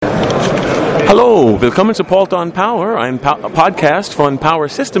Hallo, willkommen zu Palt on Power, ein Podcast von Power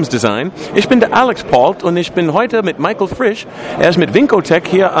Systems Design. Ich bin der Alex Palt und ich bin heute mit Michael Frisch. Er ist mit Winkotech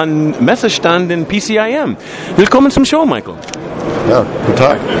hier an Messestand in PCIM. Willkommen zum Show, Michael. Ja, guten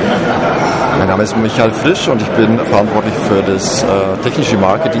Tag. Mein Name ist Michael Frisch und ich bin verantwortlich für das technische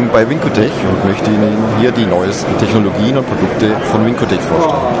Marketing bei Winkotech und möchte Ihnen hier die neuesten Technologien und Produkte von Winkotech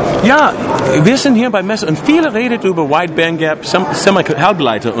vorstellen. Ja, wir sind hier bei Messe und viele redet über Wide Bandgap,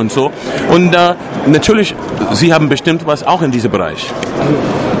 Halbleiter und so. Und natürlich, Sie haben bestimmt was auch in diesem Bereich.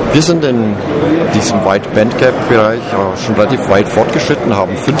 Wir sind in diesem Wide Bandgap Bereich schon relativ weit fortgeschritten,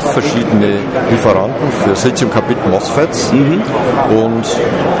 haben 5 verschiedene Lieferanten für Siliziumkarbid MOSFETs und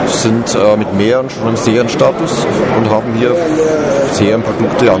sind mit mehreren schon im Serienstatus und haben hier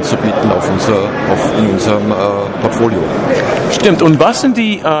Serienprodukte anzubieten in unserem Portfolio. Stimmt. Und was sind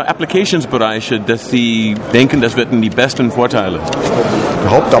die Applicationsbereiche, dass Sie denken, das werden die besten Vorteile? Die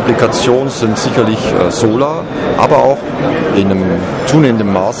Hauptapplikationen sind sicherlich Solar, aber auch in einem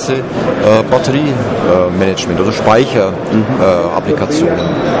zunehmenden Maße Batteriemanagement oder Speicherapplikationen.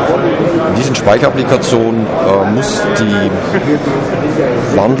 In diesen Speicherapplikationen muss die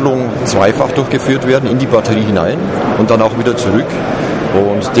Wandlung zweifach durchgeführt werden in die Batterie hinein und dann auch wieder zurück.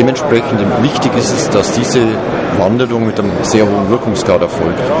 Und dementsprechend wichtig ist es, dass diese Wandlung mit einem sehr hohen Wirkungsgrad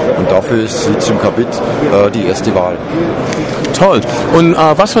erfolgt. Und dafür ist Siliziumkarbid die erste Wahl. Toll. Und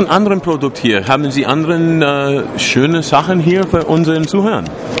was von anderen Produkten hier? Haben Sie andere schöne Sachen hier für unseren Zuhörer?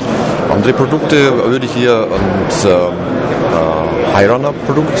 Andere Produkte würde ich hier das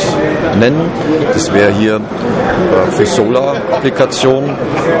Highrunner-Produkt nennen. Das wäre hier für Solar-Applikationen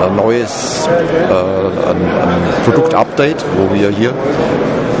ein neues ein Produkt-Update, wo wir hier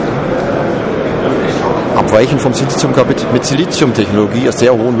abweichend vom Siliziumkarbid mit Siliziumtechnologie einen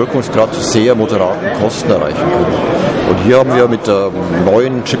sehr hohen Wirkungsgrad zu sehr moderaten Kosten erreichen können. Und hier haben wir mit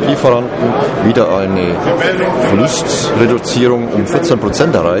neuen Chip-Lieferanten wieder eine Verlustreduzierung um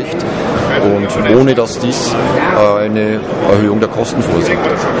 14% erreicht und ohne dass dies eine Erhöhung der Kosten verursacht.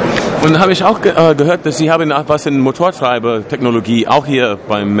 Und habe ich auch gehört, dass Sie haben was in Motortreiber-Technologie auch hier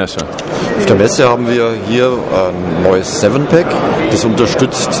beim Messe. Auf der Messe haben wir hier ein neues 7-Pack, das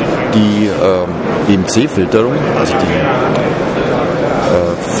unterstützt die EMC-Filterung, also die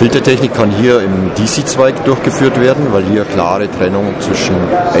Filtertechnik kann hier im DC-Zweig durchgeführt werden, weil hier klare Trennung zwischen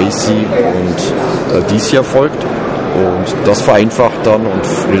AC und DC erfolgt. Und das vereinfacht dann und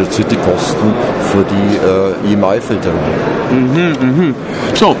reduziert die Kosten für die EMI-Filterung.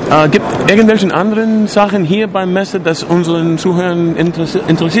 So, gibt es irgendwelche anderen Sachen hier beim Messe, das unseren Zuhörern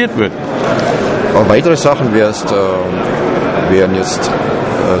interessiert wird? Aber weitere Sachen wären jetzt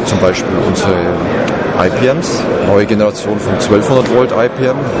zum Beispiel unsere IPMs, neue Generation von 1200 Volt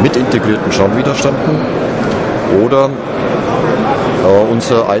IPM mit integrierten Schallwiderständen oder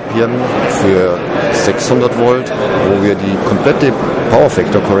unser IPM für 600 Volt, wo wir die komplette Power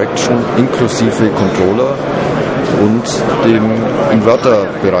Factor Correction inklusive Controller und dem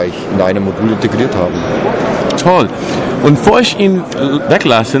Inverterbereich in einem Modul integriert haben. Toll. Und bevor ich ihn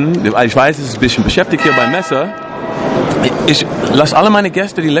weglassen, weil ich weiß, es ist ein bisschen beschäftigt hier beim Messer, ich lasse alle meine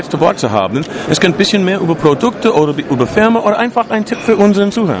Gäste die letzte Worte haben. Es kann ein bisschen mehr über Produkte oder über Firma oder einfach ein Tipp für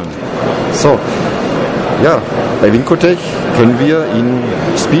unseren Zuhörer. So, ja, bei Winkotech können wir Ihnen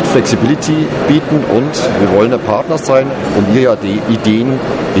Speed, Flexibility bieten und wir wollen ein Partner sein, um Ihre Ideen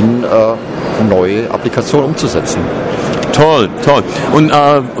in neue Applikationen umzusetzen. Toll, toll. Und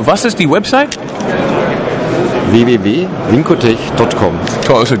was ist die Website? www.winkotech.com.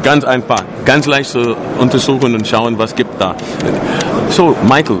 Toll, also ganz einfach, ganz leicht zu untersuchen und schauen, was gibt da. So,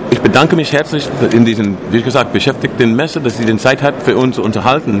 Michael, ich bedanke mich herzlich in diesen, wie gesagt, beschäftigten Messe, dass Sie die Zeit hat, für uns zu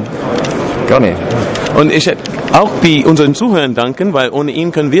unterhalten. Gerne. Und ich hätte auch unseren Zuhörern danken, weil ohne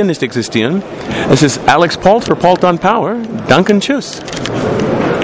ihn können wir nicht existieren. Es ist Alex Palt für Palt on Power. Danke und tschüss.